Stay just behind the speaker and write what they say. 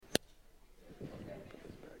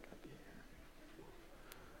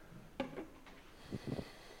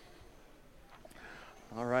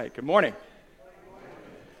right, good morning.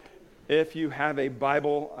 If you have a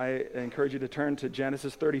Bible, I encourage you to turn to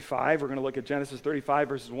Genesis 35. We're going to look at Genesis 35,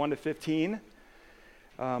 verses 1 to 15.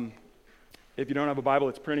 If you don't have a Bible,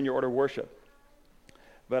 it's printed in your order of worship.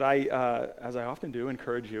 But as I often do,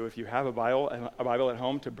 encourage you, if you have a Bible at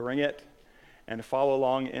home, to bring it and follow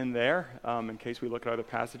along in there. In case we look at other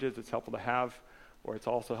passages, it's helpful to have, or it's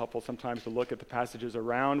also helpful sometimes to look at the passages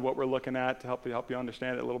around what we're looking at to help you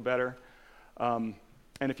understand it a little better.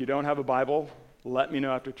 And if you don't have a Bible, let me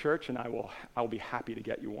know after church, and I'll be happy to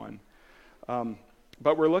get you one.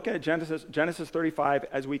 But we're looking at Genesis 35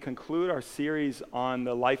 as we conclude our series on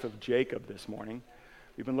the life of Jacob this morning.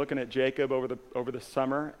 We've been looking at Jacob over the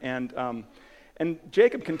summer, and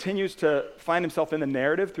Jacob continues to find himself in the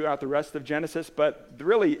narrative throughout the rest of Genesis, but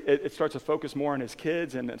really it starts to focus more on his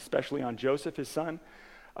kids and especially on Joseph, his son.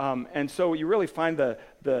 And so you really find the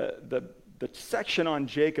section on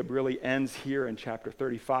Jacob really ends here in chapter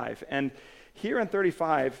 35. And here in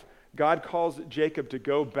 35, God calls Jacob to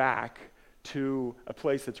go back to a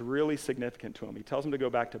place that's really significant to him. He tells him to go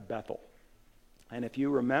back to Bethel. And if you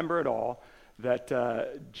remember at all, that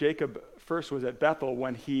Jacob first was at Bethel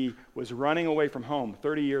when he was running away from home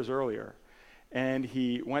 30 years earlier. And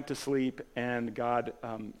he went to sleep, and God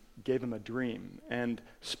gave him a dream and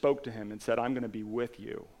spoke to him and said, I'm going to be with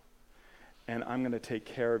you, and I'm going to take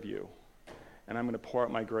care of you. And I'm going to pour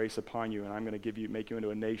out my grace upon you, and I'm going to make you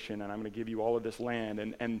into a nation, and I'm going to give you all of this land.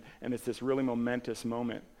 And it's this really momentous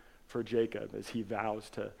moment for Jacob as he vows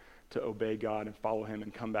to obey God and follow him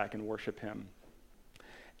and come back and worship him.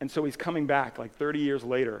 And so he's coming back like 30 years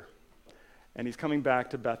later, and he's coming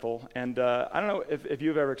back to Bethel. And I don't know if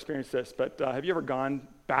you've ever experienced this, but have you ever gone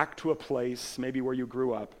back to a place, maybe where you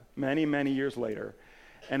grew up, many, many years later,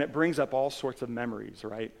 and it brings up all sorts of memories,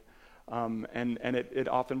 right? And it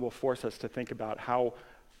often will force us to think about how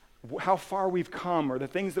far we've come, or the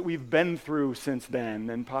things that we've been through since then,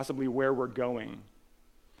 and possibly where we're going.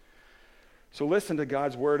 So listen to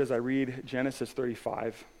God's word as I read Genesis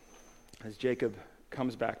 35, as Jacob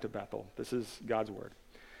comes back to Bethel. This is God's word.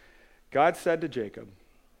 God said to Jacob,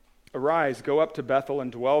 "Arise, go up to Bethel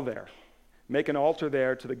and dwell there. Make an altar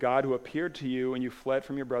there to the God who appeared to you when you fled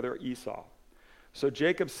from your brother Esau." So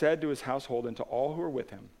Jacob said to his household and to all who were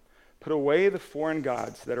with him, "Put away the foreign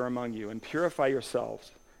gods that are among you, and purify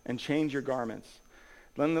yourselves, and change your garments.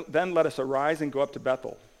 Then let us arise and go up to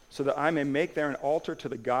Bethel, so that I may make there an altar to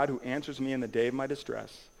the God who answers me in the day of my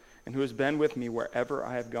distress, and who has been with me wherever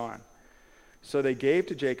I have gone." So they gave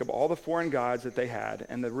to Jacob all the foreign gods that they had,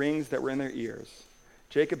 and the rings that were in their ears.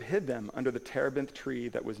 Jacob hid them under the terebinth tree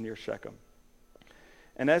that was near Shechem.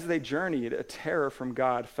 And as they journeyed, a terror from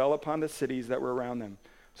God fell upon the cities that were around them,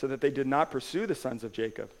 so that they did not pursue the sons of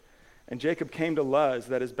Jacob. And Jacob came to Luz,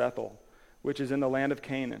 that is Bethel, which is in the land of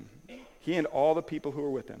Canaan, he and all the people who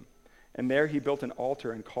were with him. And there he built an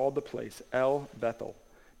altar and called the place El Bethel,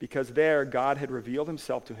 because there God had revealed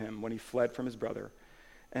himself to him when he fled from his brother.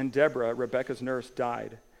 And Deborah, Rebekah's nurse,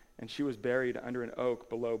 died, and she was buried under an oak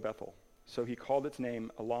below Bethel. So he called its name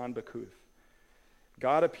Elon Bakuth.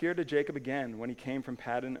 God appeared to Jacob again when he came from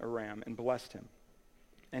Paddan Aram and blessed him.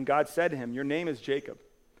 And God said to him, "Your name is Jacob.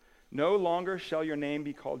 No longer shall your name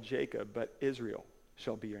be called Jacob, but Israel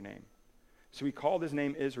shall be your name." So he called his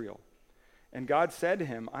name Israel. And God said to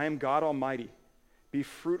him, "I am God Almighty. Be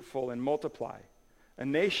fruitful and multiply. A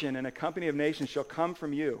nation and a company of nations shall come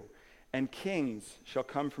from you, and kings shall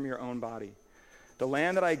come from your own body. The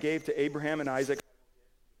land that I gave to Abraham and Isaac,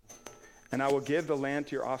 and I will give the land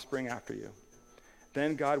to your offspring after you."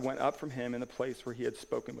 Then God went up from him in the place where he had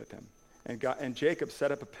spoken with him. And Jacob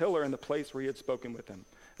set up a pillar in the place where he had spoken with him,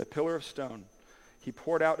 a pillar of stone. He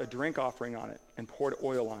poured out a drink offering on it and poured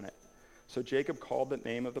oil on it. So Jacob called the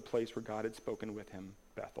name of the place where God had spoken with him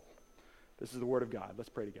Bethel. This is the word of God. Let's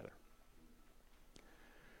pray together.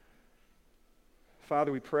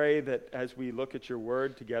 Father, we pray that as we look at your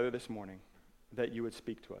word together this morning, that you would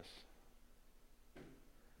speak to us.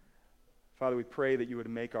 Father, we pray that you would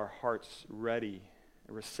make our hearts ready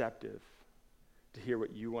and receptive to hear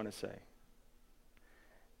what you want to say.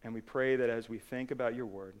 And we pray that as we think about your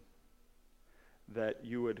word, that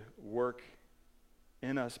you would work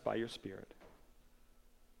in us by your Spirit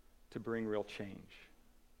to bring real change.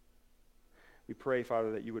 We pray,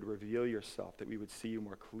 Father, that you would reveal yourself, that we would see you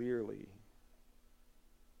more clearly,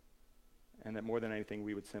 and that more than anything,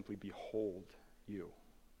 we would simply behold you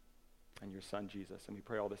and your Son, Jesus. And we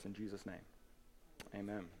pray all this in Jesus' name.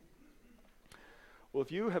 Amen. Well,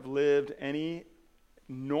 if you have lived any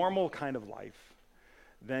normal kind of life,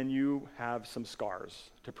 then you have some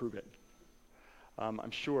scars to prove it.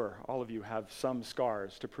 I'm sure all of you have some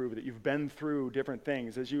scars to prove that you've been through different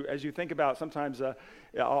things. As you think about, sometimes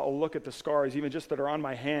I'll look at the scars, even just that are on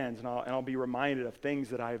my hands, and I'll be reminded of things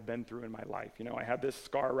that I've been through in my life. I have this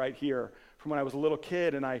scar right here from when I was a little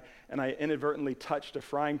kid, and I inadvertently touched a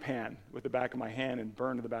frying pan with the back of my hand and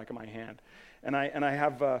burned the back of my hand. And I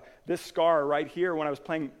have this scar right here when I was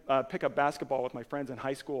playing pickup basketball with my friends in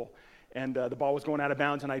high school. And the ball was going out of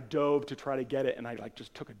bounds, and I dove to try to get it, and I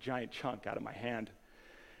just took a giant chunk out of my hand.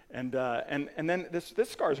 And then this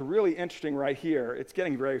scar is really interesting right here. It's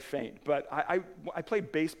getting very faint, but I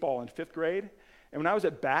played baseball in 5th grade, and when I was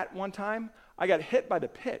at bat one time, I got hit by the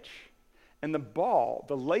pitch, and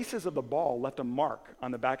the laces of the ball left a mark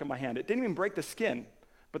on the back of my hand. It didn't even break the skin,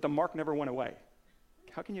 but the mark never went away.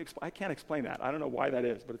 How can you explain? I can't explain that. I don't know why that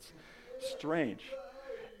is, but it's strange.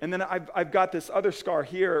 And then I've got this other scar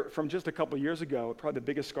here from just a couple years ago. Probably the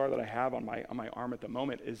biggest scar that I have on my arm at the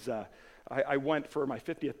moment is I went for my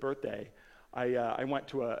 50th birthday. I went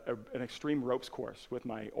to an extreme ropes course with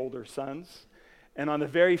my older sons. And on the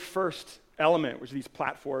very first element, which are these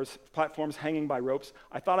platforms hanging by ropes,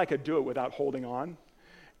 I thought I could do it without holding on.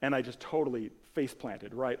 And I just totally face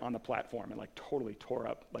planted right on the platform and totally tore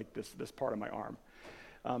up this part of my arm.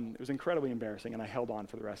 It was incredibly embarrassing, and I held on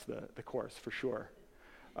for the rest of the course for sure.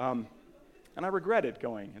 And I regretted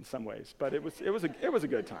going in some ways, but it was a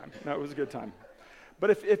good time. No, it was a good time. But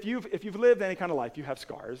if you've lived any kind of life, you have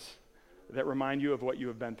scars that remind you of what you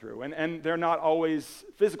have been through, and they're not always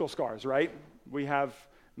physical scars, right? We have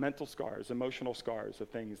mental scars, emotional scars of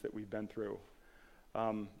things that we've been through.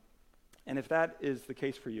 And if that is the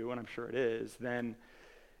case for you, and I'm sure it is, then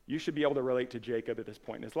you should be able to relate to Jacob at this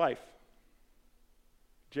point in his life.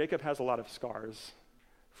 Jacob has a lot of scars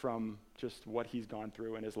from just what he's gone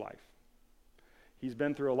through in his life. He's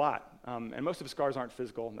been through a lot, and most of his scars aren't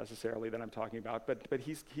physical necessarily that I'm talking about, but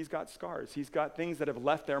he's got scars. He's got things that have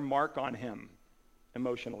left their mark on him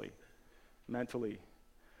emotionally, mentally,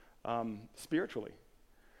 spiritually.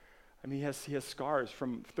 I mean, he has scars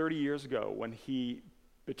from 30 years ago when he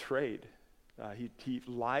betrayed. He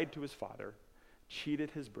lied to his father,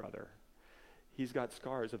 cheated his brother. He's got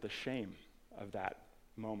scars of the shame of that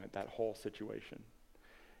moment, that whole situation.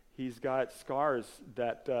 He's got scars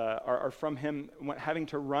that are from him having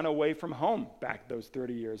to run away from home back those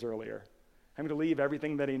 30 years earlier, having to leave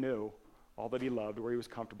everything that he knew, all that he loved, where he was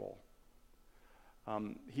comfortable.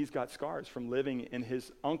 He's got scars from living in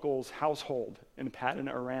his uncle's household in Paddan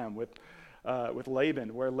Aram with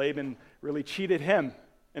Laban, where Laban really cheated him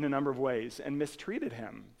in a number of ways and mistreated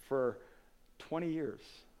him for 20 years.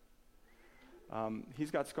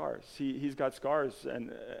 He's got scars. He's got scars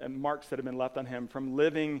and marks that have been left on him from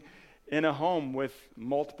living in a home with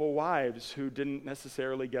multiple wives who didn't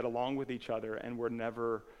necessarily get along with each other and were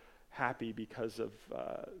never happy because of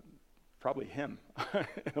probably him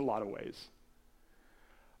in a lot of ways.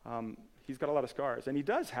 He's got a lot of scars. And he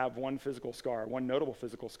does have one physical scar, one notable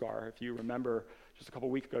physical scar. If you remember just a couple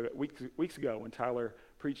weeks ago when Tyler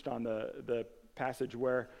preached on the passage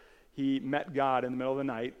where he met God in the middle of the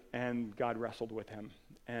night, and God wrestled with him.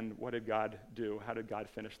 And what did God do? How did God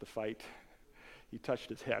finish the fight? He touched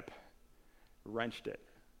his hip, wrenched it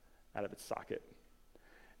out of its socket.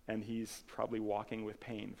 And he's probably walking with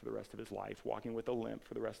pain for the rest of his life, walking with a limp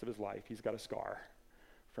for the rest of his life. He's got a scar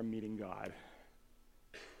from meeting God.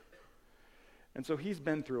 And so he's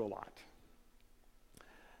been through a lot.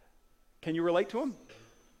 Can you relate to him?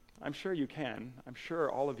 I'm sure you can. I'm sure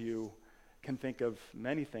all of you can think of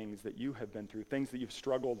many things that you have been through, things that you've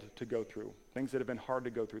struggled to go through, things that have been hard to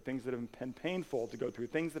go through, things that have been painful to go through,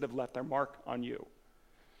 things that have left their mark on you.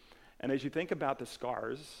 And as you think about the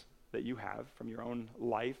scars that you have from your own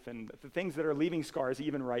life and the things that are leaving scars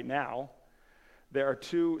even right now, there are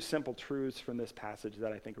two simple truths from this passage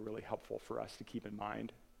that I think are really helpful for us to keep in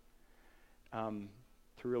mind, to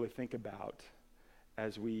really think about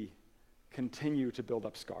as we continue to build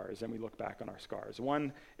up scars and we look back on our scars.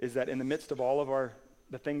 One is that in the midst of all of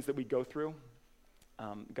the things that we go through,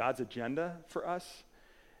 God's agenda for us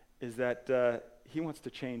is that he wants to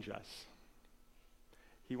change us.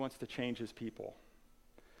 He wants to change his people.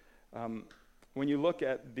 When you look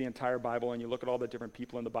at the entire Bible and you look at all the different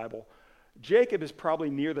people in the Bible, Jacob is probably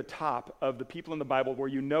near the top of the people in the Bible where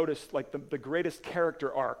you notice the greatest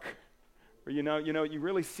character arc. Where you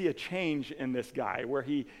really see a change in this guy, where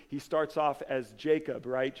he starts off as Jacob,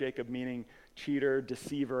 right? Jacob meaning cheater,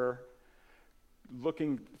 deceiver,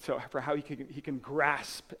 looking for how he can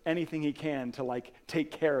grasp anything he can to take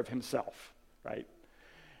care of himself, right?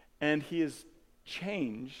 And he is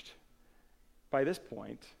changed by this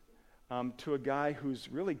point to a guy who's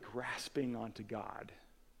really grasping onto God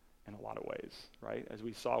in a lot of ways, right? As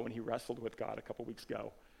we saw when he wrestled with God a couple weeks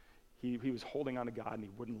ago, he was holding on to God and he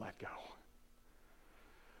wouldn't let go.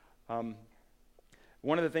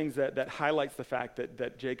 One of the things that highlights the fact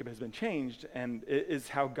that Jacob has been changed and is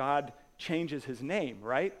how God changes his name,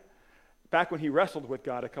 right? Back when he wrestled with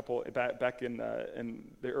God back in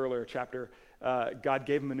the earlier chapter, God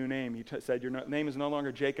gave him a new name. He said, your name is no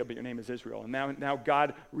longer Jacob, but your name is Israel. And now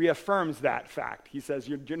God reaffirms that fact. He says,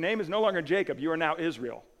 your name is no longer Jacob, you are now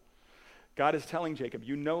Israel. God is telling Jacob,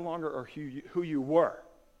 you no longer are who you were.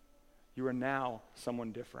 You are now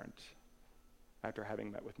someone different after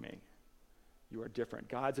having met with me. You are different.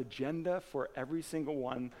 God's agenda for every single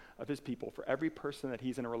one of his people, for every person that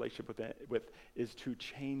he's in a relationship with is to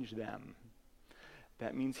change them.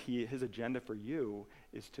 That means his agenda for you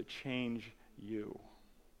is to change you.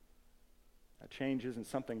 That change isn't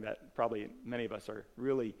something that probably many of us are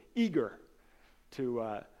really eager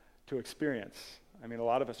to experience. I mean, a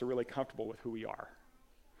lot of us are really comfortable with who we are.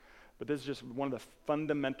 But this is just one of the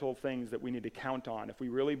fundamental things that we need to count on. If we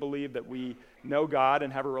really believe that we know God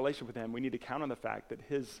and have a relationship with him, we need to count on the fact that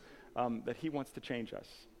that he wants to change us.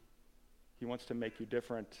 He wants to make you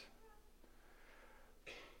different.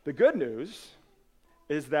 The good news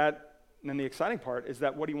is that, and the exciting part, is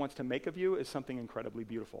that what he wants to make of you is something incredibly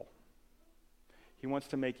beautiful. He wants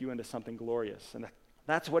to make you into something glorious. And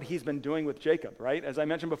that's what he's been doing with Jacob, right? As I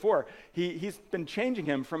mentioned before, he's been changing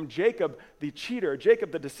him from Jacob the cheater,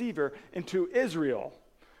 Jacob the deceiver, into Israel,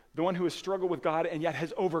 the one who has struggled with God and yet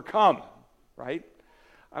has overcome, right?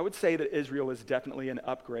 I would say that Israel is definitely an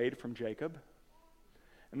upgrade from Jacob.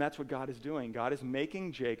 And that's what God is doing. God is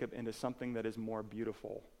making Jacob into something that is more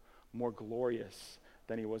beautiful, more glorious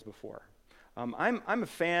than he was before. I'm a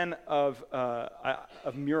fan of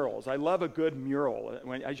murals. I love a good mural.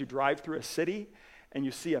 As you drive through a city and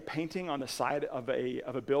you see a painting on the side of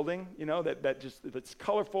a building, you know, that's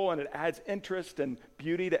colorful and it adds interest and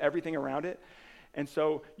beauty to everything around it. And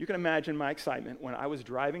so you can imagine my excitement when I was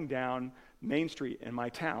driving down Main Street in my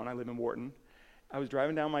town. I live in Wharton. I was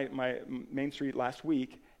driving down my Main Street last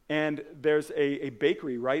week, and there's a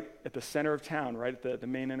bakery right at the center of town, right at the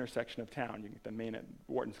main intersection of town.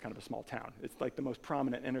 Wharton's kind of a small town. It's like the most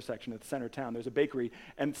prominent intersection at the center of town. There's a bakery,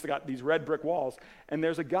 and it's got these red brick walls, and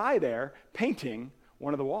there's a guy there painting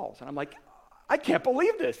one of the walls. And I'm like, I can't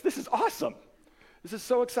believe this. This is awesome. This is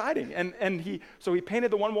so exciting. And he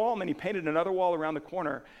painted the one wall, and then he painted another wall around the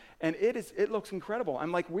corner, and it looks incredible.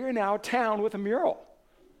 I'm like, we're now a town with a mural.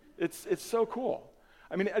 It's so cool.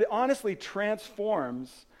 I mean, it honestly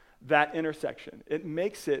transforms that intersection. It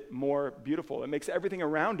makes it more beautiful. It makes everything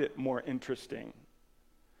around it more interesting.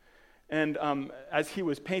 And as he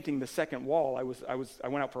was painting the second wall, I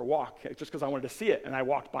went out for a walk just because I wanted to see it, and I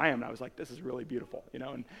walked by him, and I was like, this is really beautiful, you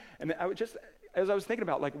know. And I would just, as I was thinking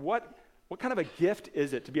about, like, what kind of a gift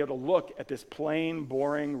is it to be able to look at this plain,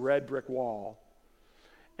 boring red brick wall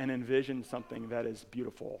and envision something that is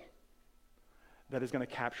beautiful, that is going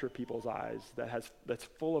to capture people's eyes, that's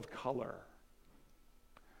full of color,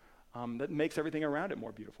 that makes everything around it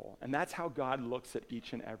more beautiful. And that's how God looks at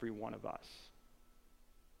each and every one of us.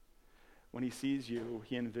 When he sees you,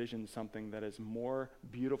 he envisions something that is more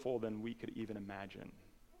beautiful than we could even imagine,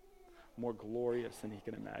 more glorious than he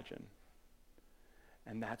can imagine.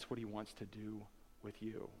 And that's what he wants to do with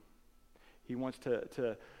you. He wants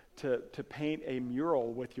to paint a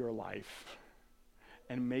mural with your life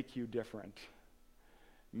and make you different,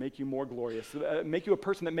 make you more glorious, make you a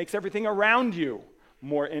person that makes everything around you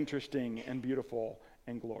more interesting and beautiful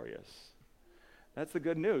and glorious. That's the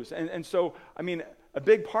good news. And so, I mean, a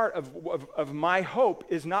big part of my hope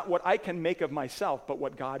is not what I can make of myself, but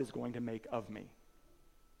what God is going to make of me.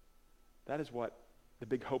 That is what the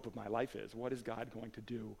big hope of my life is. What is God going to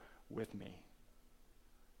do with me?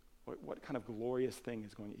 What kind of glorious thing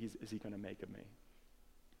is he going to make of me?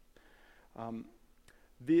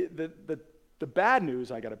 The bad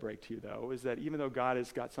news I got to break to you, though, is that even though God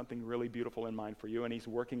has got something really beautiful in mind for you, and he's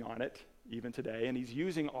working on it even today, and he's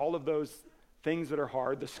using all of those things that are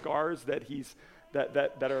hard, the scars that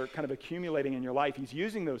that are kind of accumulating in your life, he's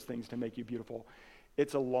using those things to make you beautiful.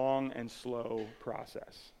 It's a long and slow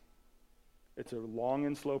process. It's a long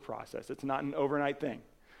and slow process. It's not an overnight thing.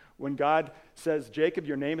 When God says, Jacob,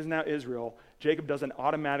 your name is now Israel, Jacob doesn't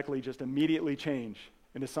automatically just immediately change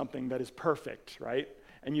into something that is perfect, right?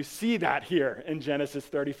 And you see that here in Genesis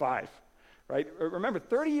 35, right? Remember,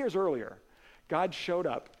 30 years earlier, God showed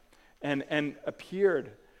up and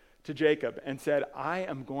appeared to Jacob and said, I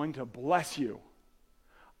am going to bless you.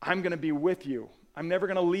 I'm going to be with you. I'm never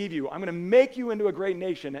going to leave you. I'm going to make you into a great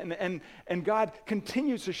nation. And God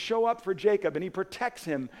continues to show up for Jacob, and he protects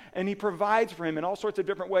him, and he provides for him in all sorts of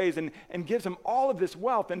different ways, and gives him all of this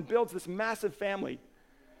wealth and builds this massive family.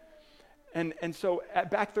 And so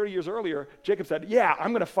back 30 years earlier, Jacob said, yeah,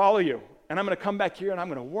 I'm going to follow you, and I'm going to come back here, and I'm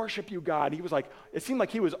going to worship you, God. He was like, it seemed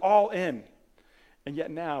like he was all in. And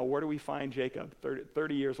yet now, where do we find Jacob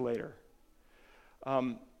 30 years later?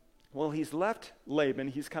 Well, he's left Laban.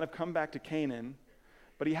 He's kind of come back to Canaan,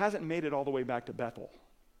 but he hasn't made it all the way back to Bethel.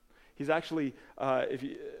 He's actually,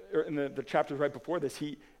 in the chapters right before this,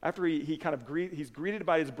 he's greeted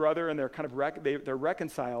by his brother, and they're kind of they're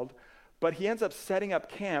reconciled, but he ends up setting up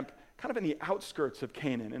camp kind of in the outskirts of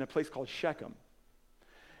Canaan, in a place called Shechem.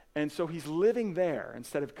 And so he's living there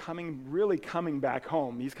instead of coming back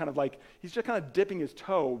home. He's just kind of dipping his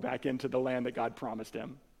toe back into the land that God promised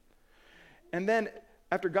him. And then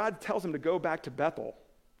after God tells him to go back to Bethel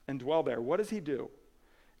and dwell there, what does he do?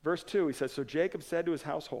 Verse 2, he says, so Jacob said to his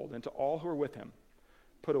household and to all who are with him,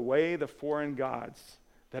 put away the foreign gods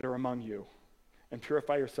that are among you, and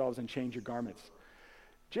purify yourselves and change your garments.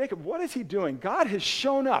 Jacob, what is he doing? God has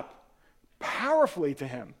shown up powerfully to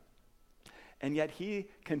him, and yet he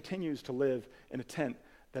continues to live in a tent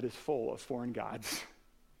that is full of foreign gods.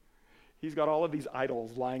 He's got all of these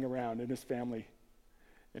idols lying around in his family,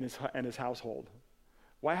 in his household.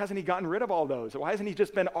 Why hasn't he gotten rid of all those? Why hasn't he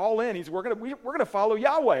just been all in? We're going to follow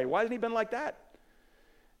Yahweh. Why hasn't he been like that?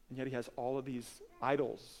 And yet he has all of these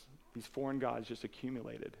idols, these foreign gods just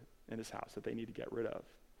accumulated in his house that they need to get rid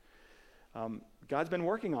of. God's been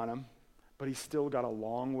working on him, but he's still got a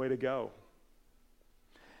long way to go.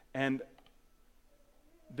 And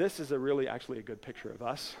this is actually a good picture of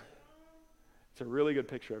us. It's a really good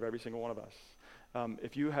picture of every single one of us.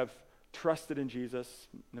 If you have trusted in Jesus,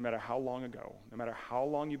 no matter how long ago, no matter how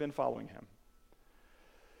long you've been following him,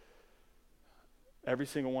 every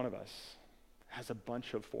single one of us has a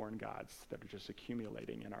bunch of foreign gods that are just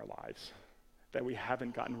accumulating in our lives that we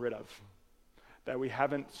haven't gotten rid of, that we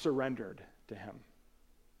haven't surrendered to him.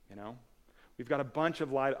 We've got a bunch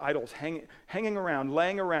of idols hanging around,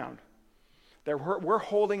 laying around, that we're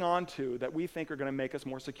holding on to, that we think are going to make us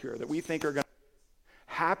more secure, that we think are going to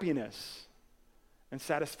happiness and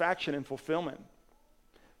satisfaction and fulfillment,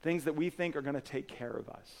 things that we think are going to take care of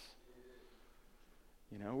us.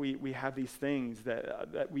 We have these things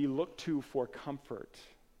that we look to for comfort,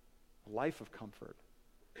 a life of comfort.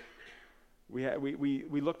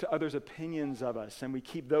 We look to others' opinions of us, and we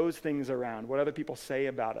keep those things around, what other people say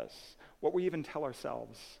about us, what we even tell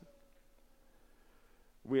ourselves.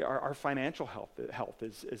 Our financial health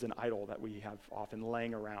is an idol that we have often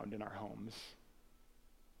laying around in our homes.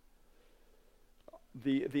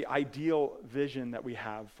 The ideal vision that we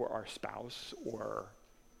have for our spouse or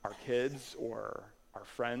our kids or our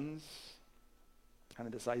friends, kind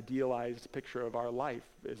of this idealized picture of our life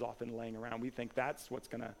is often laying around. We think that's what's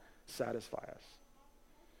going to satisfy us.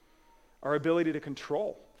 Our ability to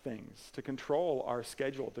control things, to control our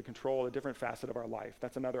schedule, to control a different facet of our life,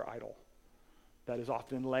 that's another idol that is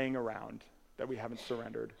often laying around that we haven't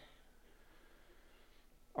surrendered.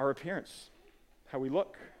 Our appearance, how we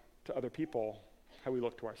look to other people, how we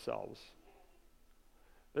look to ourselves.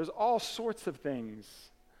 There's all sorts of things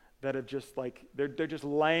that have just they're just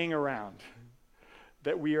laying around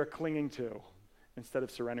that we are clinging to instead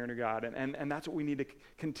of surrendering to God. And that's what we need to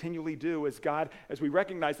continually do as we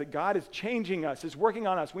recognize that God is changing us, is working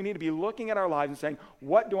on us. We need to be looking at our lives and saying,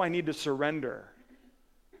 what do I need to surrender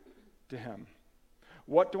to him?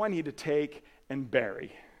 What do I need to take and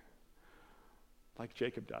bury, like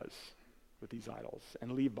Jacob does with these idols,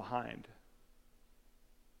 and leave behind?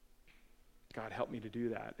 God, help me to do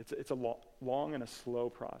that. It's a long and a slow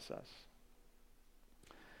process.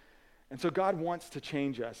 And so God wants to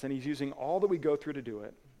change us, and he's using all that we go through to do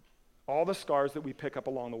it, all the scars that we pick up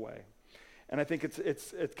along the way. And I think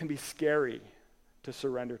it can be scary to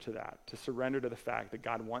surrender to that, to surrender to the fact that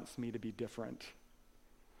God wants me to be different.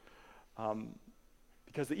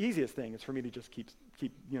 Because the easiest thing is for me to just keep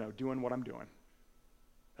doing what I'm doing.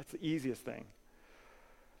 That's the easiest thing.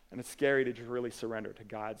 And it's scary to just really surrender to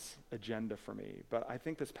God's agenda for me. But I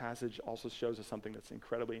think this passage also shows us something that's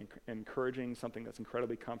incredibly encouraging, something that's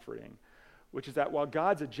incredibly comforting, which is that while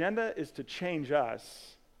God's agenda is to change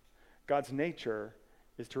us, God's nature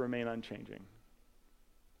is to remain unchanging.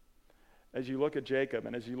 As you look at Jacob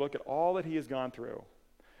and as you look at all that he has gone through,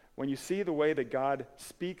 when you see the way that God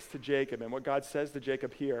speaks to Jacob and what God says to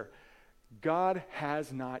Jacob here, God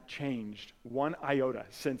has not changed one iota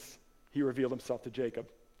since he revealed himself to Jacob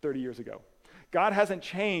 30 years ago. God hasn't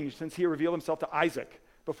changed since he revealed himself to Isaac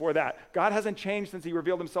before that. God hasn't changed since he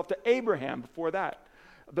revealed himself to Abraham before that.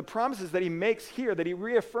 The promises that he makes here, that he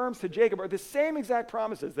reaffirms to Jacob, are the same exact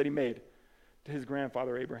promises that he made to his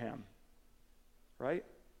grandfather Abraham. Right?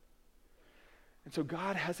 And so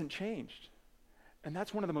God hasn't changed. And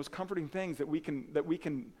that's one of the most comforting things that we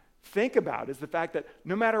can think about, is the fact that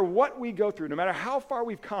no matter what we go through, no matter how far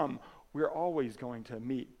we've come, we're always going to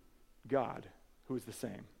meet God who is the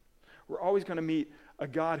same. We're always going to meet a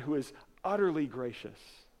God who is utterly gracious.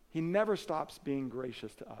 He never stops being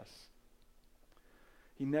gracious to us.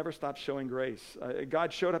 He never stops showing grace.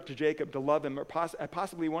 God showed up to Jacob to love him at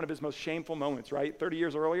possibly one of his most shameful moments, right? 30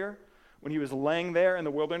 years earlier, when he was laying there in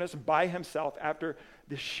the wilderness by himself after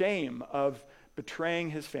the shame of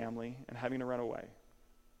betraying his family and having to run away.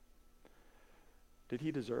 Did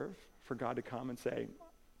he deserve for God to come and say,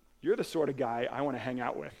 you're the sort of guy I want to hang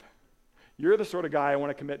out with. You're the sort of guy I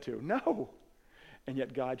want to commit to. No. And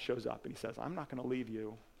yet God shows up and he says, I'm not going to leave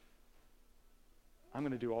you. I'm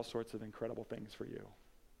going to do all sorts of incredible things for you.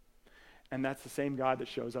 And that's the same God that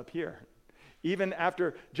shows up here. Even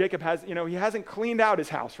after Jacob he hasn't cleaned out his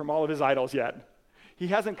house from all of his idols yet. He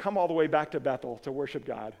hasn't come all the way back to Bethel to worship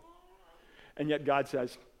God. And yet God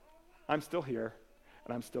says, I'm still here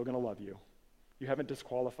and I'm still going to love you. You haven't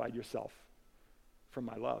disqualified yourself from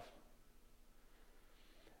my love.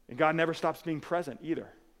 And God never stops being present either.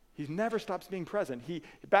 He never stops being present.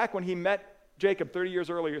 Back when he met Jacob 30 years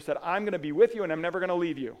earlier, said, I'm going to be with you and I'm never going to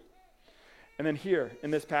leave you. And then here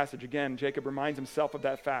in this passage, again, Jacob reminds himself of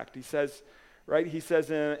that fact. He says,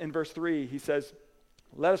 in verse 3, he says,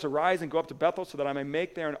 let us arise and go up to Bethel so that I may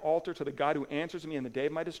make there an altar to the God who answers me in the day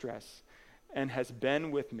of my distress and has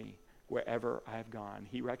been with me wherever I have gone.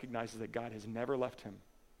 He recognizes that God has never left him.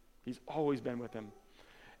 He's always been with him.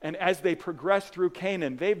 And as they progress through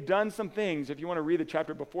Canaan, they've done some things, if you want to read the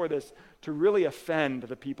chapter before this, to really offend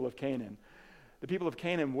the people of Canaan. The people of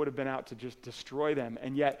Canaan would have been out to just destroy them.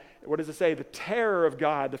 And yet, what does it say? The terror of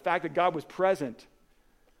God, the fact that God was present,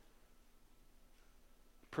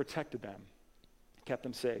 protected them, kept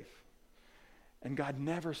them safe. And God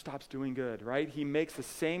never stops doing good, right? He makes the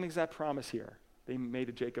same exact promise here they made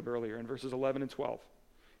to Jacob earlier in verses 11 and 12.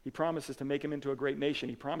 He promises to make him into a great nation.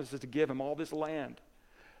 He promises to give him all this land.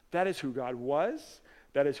 That is who God was.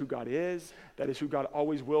 That is who God is. That is who God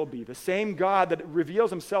always will be. The same God that reveals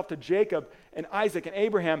himself to Jacob and Isaac and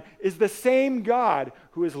Abraham is the same God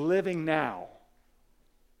who is living now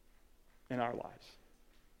in our lives.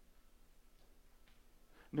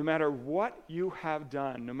 No matter what you have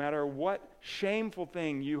done, no matter what shameful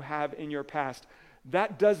thing you have in your past,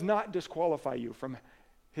 that does not disqualify you from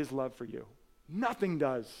his love for you. Nothing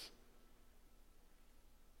does.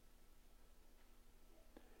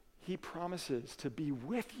 He promises to be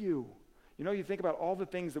with you. You know, you think about all the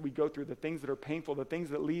things that we go through, the things that are painful, the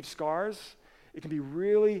things that leave scars. It can be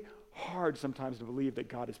really hard sometimes to believe that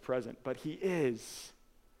God is present, but he is.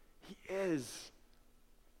 He is.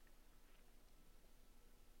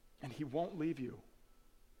 And he won't leave you.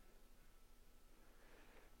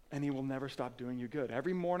 And he will never stop doing you good.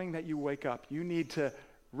 Every morning that you wake up, you need to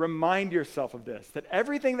remind yourself of this, that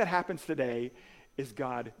everything that happens today is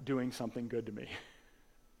God doing something good to me.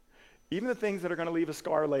 Even the things that are going to leave a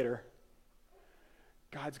scar later,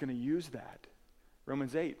 God's going to use that.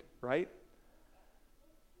 Romans 8, right?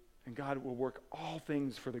 And God will work all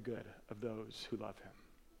things for the good of those who love him.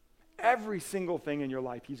 Every single thing in your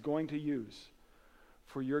life he's going to use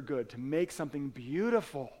for your good, to make something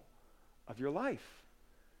beautiful of your life.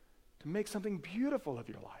 To make something beautiful of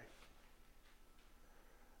your life.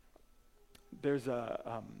 There's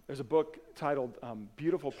a book titled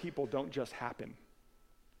Beautiful People Don't Just Happen,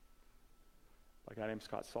 by a guy named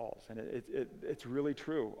Scott Sauls. And it's really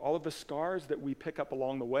true. All of the scars that we pick up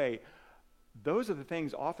along the way, those are the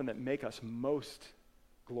things often that make us most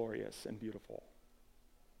glorious and beautiful,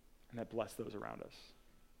 and that bless those around us.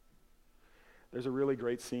 There's a really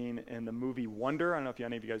great scene in the movie Wonder. I don't know if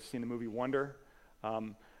any of you guys have seen the movie Wonder,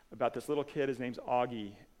 about this little kid. His name's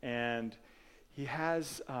Augie, and he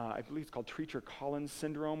has, I believe it's called Treacher-Collins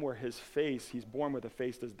syndrome, where his face, he's born with a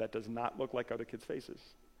face that does not look like other kids' faces.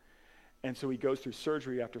 And so he goes through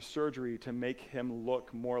surgery after surgery to make him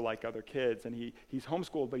look more like other kids. And he's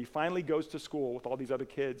homeschooled, but he finally goes to school with all these other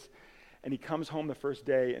kids, and he comes home the first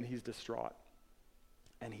day, and he's distraught.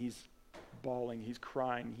 And he's bawling, he's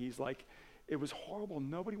crying. He's like, it was horrible.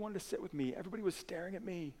 Nobody wanted to sit with me. Everybody was staring at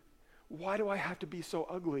me. Why do I have to be so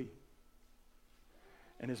ugly?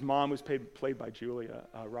 And his mom, who's played by Julia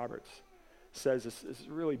Roberts, says this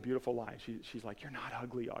really beautiful line. She's like, you're not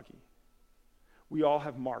ugly, Augie. We all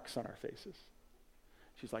have marks on our faces.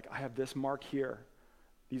 She's like, I have this mark here,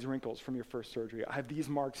 these wrinkles from your first surgery. I have these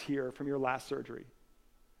marks here from your last surgery.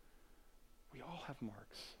 We all have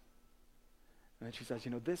marks. And then she says,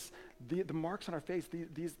 the marks on our face,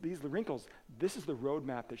 these wrinkles, this is the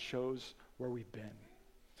roadmap that shows where we've been.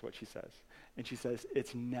 That's what she says. And she says,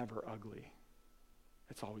 it's never ugly.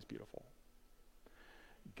 It's always beautiful.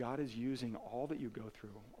 God is using all that you go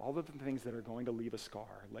through, all of the things that are going to leave a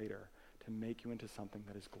scar later, to make you into something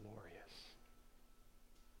that is glorious.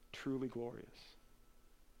 Truly glorious.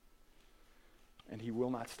 And he will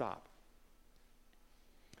not stop.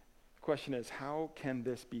 The question is, how can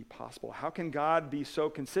this be possible? How can God be so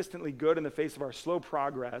consistently good in the face of our slow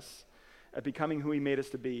progress at becoming who he made us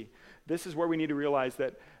to be? This is where we need to realize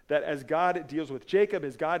that as God deals with Jacob,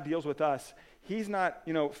 as God deals with us, he's not,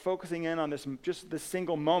 focusing in on this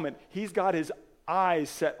single moment. He's got his eyes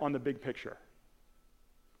set on the big picture,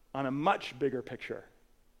 on a much bigger picture.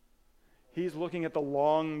 He's looking at the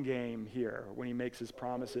long game here when he makes his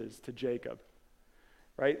promises to Jacob.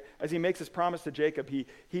 Right? As he makes his promise to Jacob,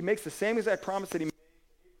 he makes the same exact promise that he made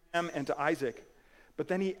to Abraham and to Isaac, but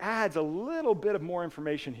then he adds a little bit of more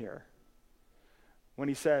information here when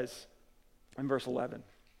he says in verse 11,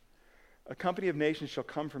 a company of nations shall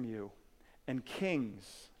come from you, and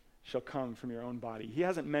kings shall come from your own body. He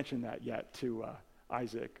hasn't mentioned that yet to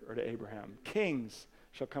Isaac or to Abraham. Kings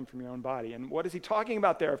shall come from your own body. And what is he talking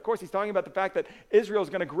about there? Of course, he's talking about the fact that Israel is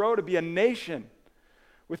going to grow to be a nation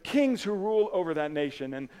with kings who rule over that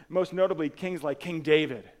nation, and most notably kings like King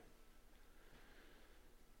David.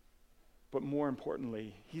 But more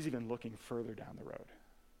importantly, he's even looking further down the road.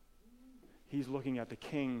 He's looking at the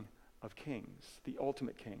King of Kings, the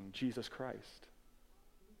ultimate King, Jesus Christ.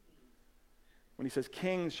 When he says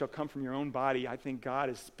kings shall come from your own body, I think God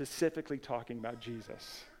is specifically talking about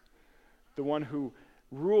Jesus, the one who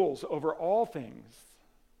rules over all things.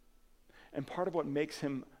 And part of what makes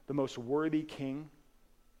him the most worthy king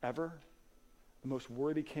ever, the most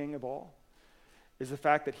worthy king of all, is the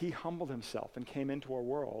fact that he humbled himself and came into our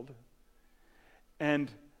world and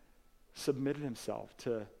submitted himself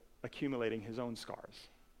to accumulating his own scars,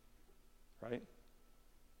 right?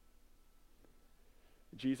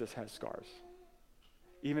 Jesus has scars.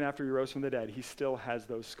 Even after he rose from the dead, he still has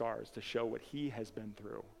those scars to show what he has been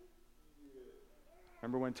through.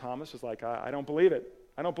 Remember when Thomas was like, I don't believe it.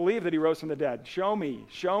 I don't believe that he rose from the dead. Show me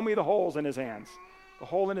the holes in his hands. The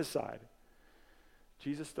hole in his side.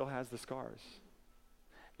 Jesus still has the scars.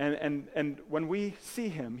 And when we see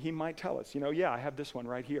him, he might tell us, I have this one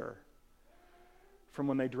right here from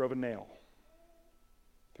when they drove a nail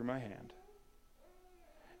through my hand.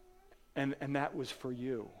 And that was for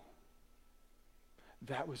you.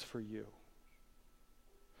 That was for you.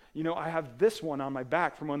 I have this one on my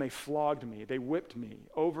back from when they flogged me. They whipped me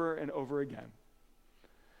over and over again.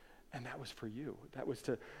 And that was for you. That was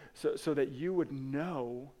so that you would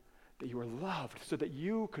know that you were loved, so that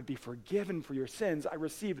you could be forgiven for your sins. I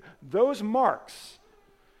received those marks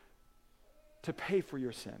to pay for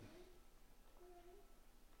your sin.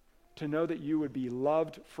 To know that you would be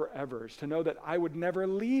loved forever. To know that I would never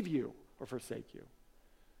leave you or forsake you.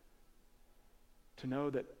 To know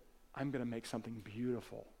that I'm going to make something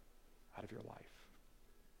beautiful out of your life.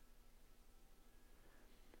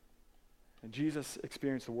 And Jesus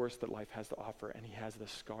experienced the worst that life has to offer, and he has the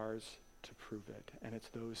scars to prove it. And it's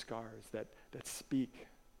those scars that speak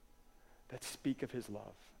of his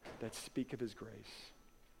love, that speak of his grace.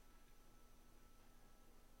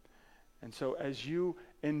 And so as you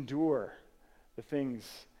endure the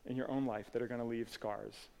things in your own life that are going to leave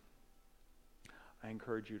scars, I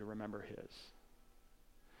encourage you to remember his.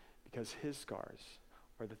 Because his scars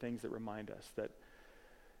are the things that remind us that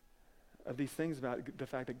of these things about the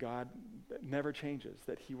fact that God never changes,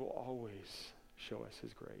 that he will always show us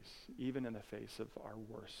his grace, even in the face of our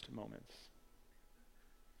worst moments.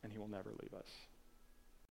 And he will never leave us.